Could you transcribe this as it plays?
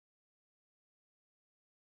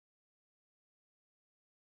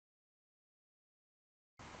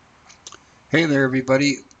Hey there,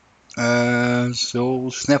 everybody. So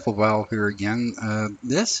Sniffle Valve here again.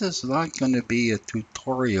 This is not going to be a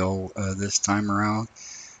tutorial this time around.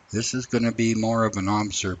 This is going to be more of an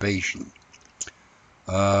observation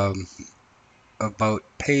um, about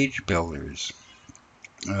page builders,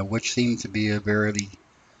 which seem to be a very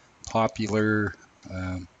popular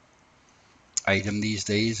um item these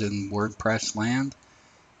days in WordPress land.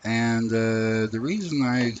 And the reason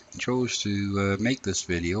I chose to make this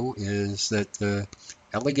video is that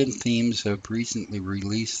Elegant Themes have recently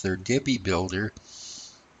released their Divi builder,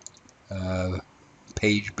 uh,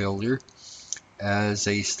 page builder, as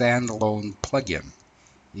a standalone plugin.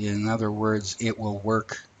 In other words, it will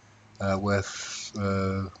work with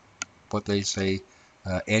what they say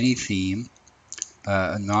any theme,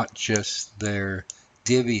 not just their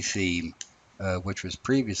Divi theme, which was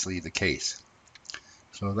previously the case.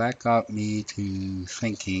 So that got me to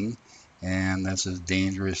thinking, and that's a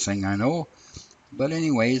dangerous thing, I know. But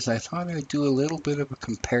anyways, I thought I'd do a little bit of a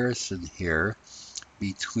comparison here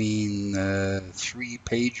between three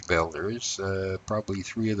page builders, probably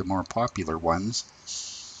three of the more popular ones,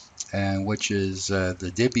 and which is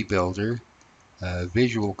the Divi Builder,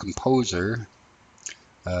 Visual Composer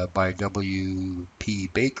by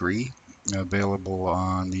WP Bakery, available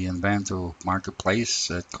on the Invanto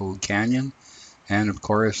Marketplace at Code Canyon, and of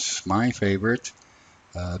course my favorite,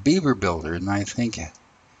 Beaver Builder. And I think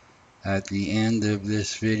at the end of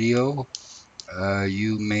this video,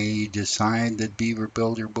 you may decide that Beaver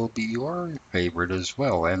Builder will be your favorite as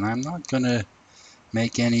well. And I'm not going to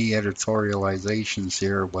make any editorializations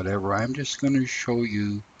here or whatever. I'm just going to show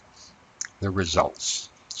you the results.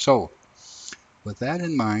 So, with that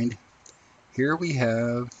in mind, here we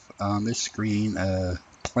have on this screen a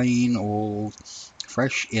plain old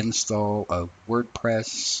fresh install of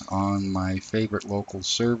WordPress on my favorite local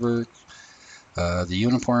server, the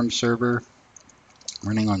Uniform server,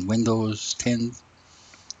 running on Windows 10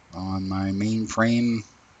 on my mainframe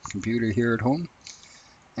computer here at home.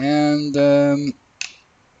 And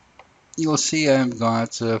you'll see I've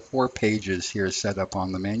got 4 pages here set up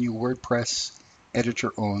on the menu: WordPress,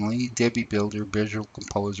 editor only, Divi Builder, Visual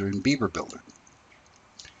Composer, and Beaver Builder.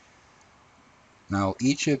 Now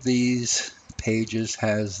each of these pages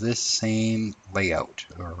has this same layout,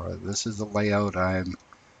 or this is the layout I'm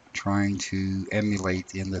trying to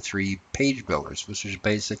emulate in the 3 page builders, which is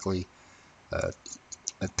basically a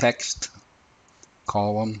text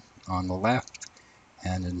column on the left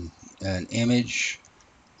and an image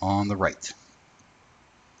on the right.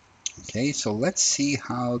 Okay, so let's see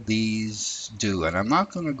how these do. And I'm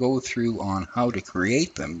not going to go through on how to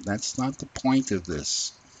create them. That's not the point of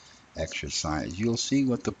this exercise. You'll see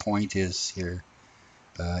what the point is here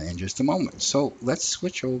in just a moment. So let's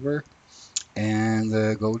switch over and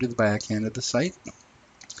go to the back end of the site.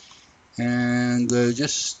 And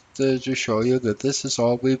just to show you that this is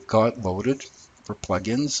all we've got loaded for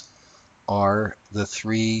plugins are the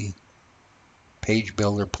 3 page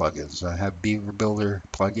builder plugins. I have Beaver Builder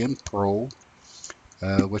plugin Pro,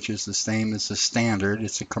 which is the same as the standard.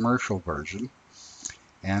 It's a commercial version.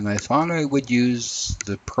 And I thought I would use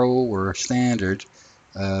the Pro or standard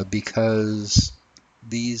because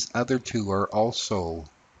these other 2 are also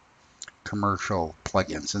commercial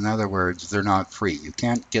plugins. In other words, they're not free. You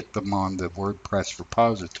can't get them on the WordPress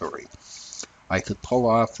repository. I could pull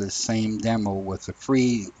off the same demo with a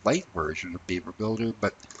free light version of Beaver Builder,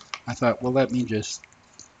 but I thought, well, let me just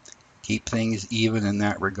keep things even in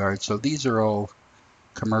that regard. So these are all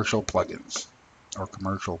commercial plugins or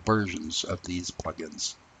commercial versions of these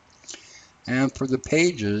plugins. And for the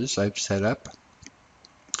pages I've set up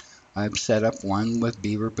one with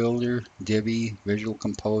Beaver Builder, Divi, Visual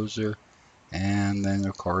Composer, and then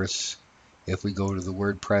of course if we go to the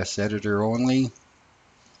WordPress editor only,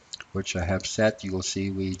 which I have set, you will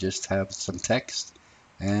see we just have some text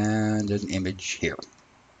and an image here.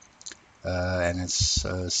 And it's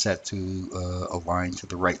set to align to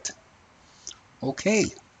the right. Okay,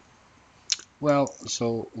 well,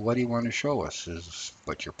 so what do you want to show us is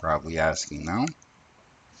what you're probably asking now.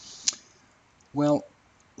 Well,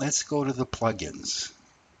 let's go to the plugins.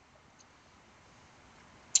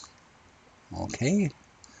 Okay,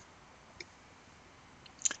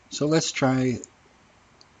 so let's try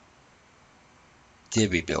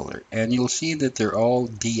Divi Builder, and you'll see that they're all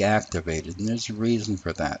deactivated, and there's a reason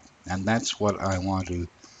for that, and that's what I want to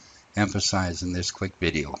emphasize in this quick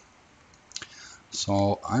video.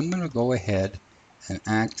 So I'm going to go ahead and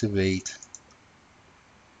activate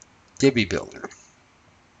Divi Builder,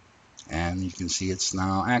 and you can see it's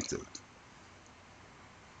now active.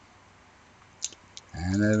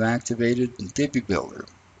 And I've activated Divi Builder,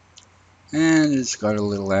 And it's got a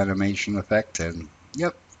little animation effect, and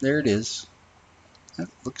yep, there it is. That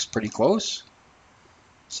looks pretty close.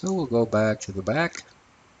 So we'll go back to the back,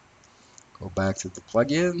 go back to the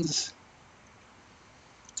plugins.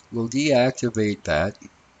 We'll deactivate that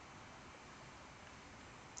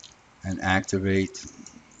and activate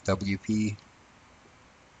WP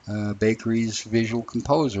Bakery's Visual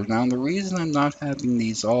Composer. Now, the reason I'm not having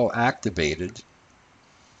these all activated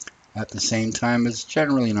at the same time is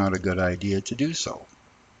generally not a good idea to do so.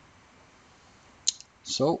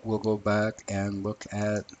 So we'll go back and look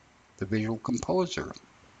at the Visual Composer.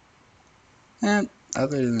 And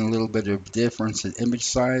other than a little bit of difference in image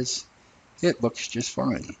size, it looks just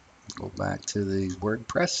fine. Go back to the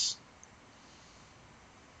WordPress.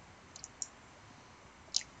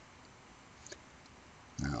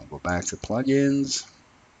 Now go back to plugins.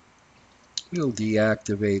 We'll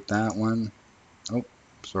deactivate that one. Oh,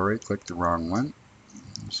 sorry, clicked the wrong one.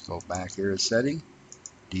 Let's go back here to setting,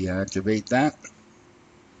 deactivate that,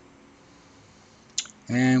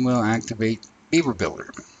 and we'll activate Beaver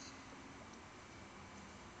Builder.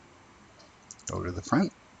 Go to the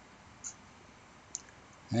front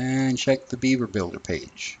and check the Beaver Builder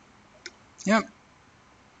page. Yep,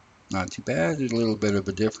 not too bad. There's a little bit of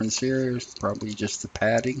a difference here. It's probably just the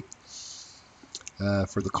padding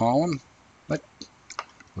for the column, but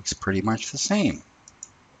looks pretty much the same.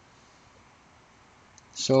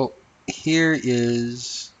 So here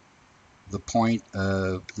is the point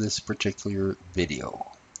of this particular video,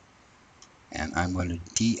 and I'm going to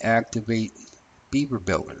deactivate Beaver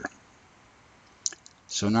Builder.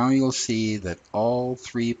 So now you'll see that all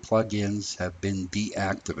three plugins have been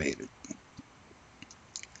deactivated.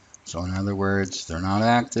 So in other words, they're not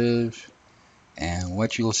active, and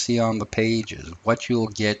what you'll see on the page is what you'll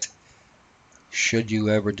get should you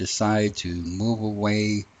ever decide to move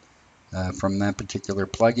away from that particular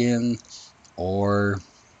plugin, or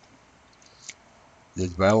the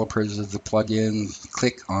developers of the plugin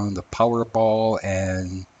click on the Powerball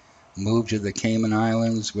and move to the Cayman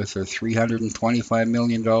Islands with their $325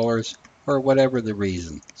 million, or whatever the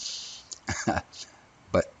reason.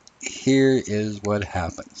 But here is what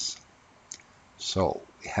happens. So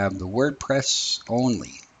we have the WordPress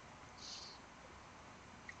only,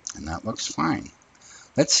 and that looks fine.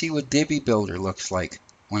 Let's see what Divi Builder looks like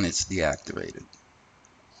when it's deactivated.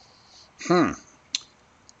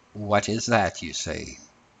 What is that, you say?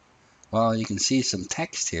 Well, you can see some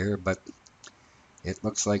text here, but it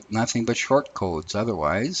looks like nothing but short codes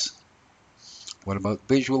otherwise. What about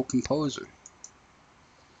Visual Composer?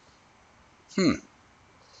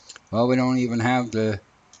 Well, we don't even have the...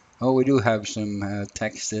 Oh, we do have some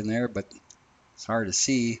text in there, but it's hard to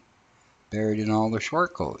see, buried in all the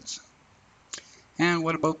short codes. And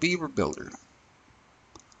what about Beaver Builder?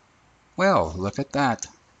 Well, look at that.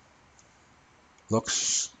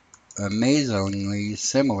 Looks amazingly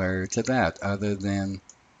similar to that, other than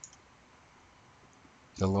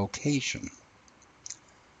the location.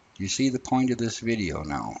 You see the point of this video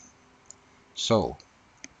now. So,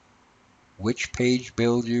 which page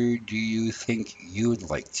builder do you think you'd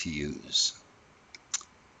like to use?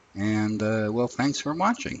 And, well, thanks for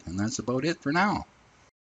watching, and that's about it for now.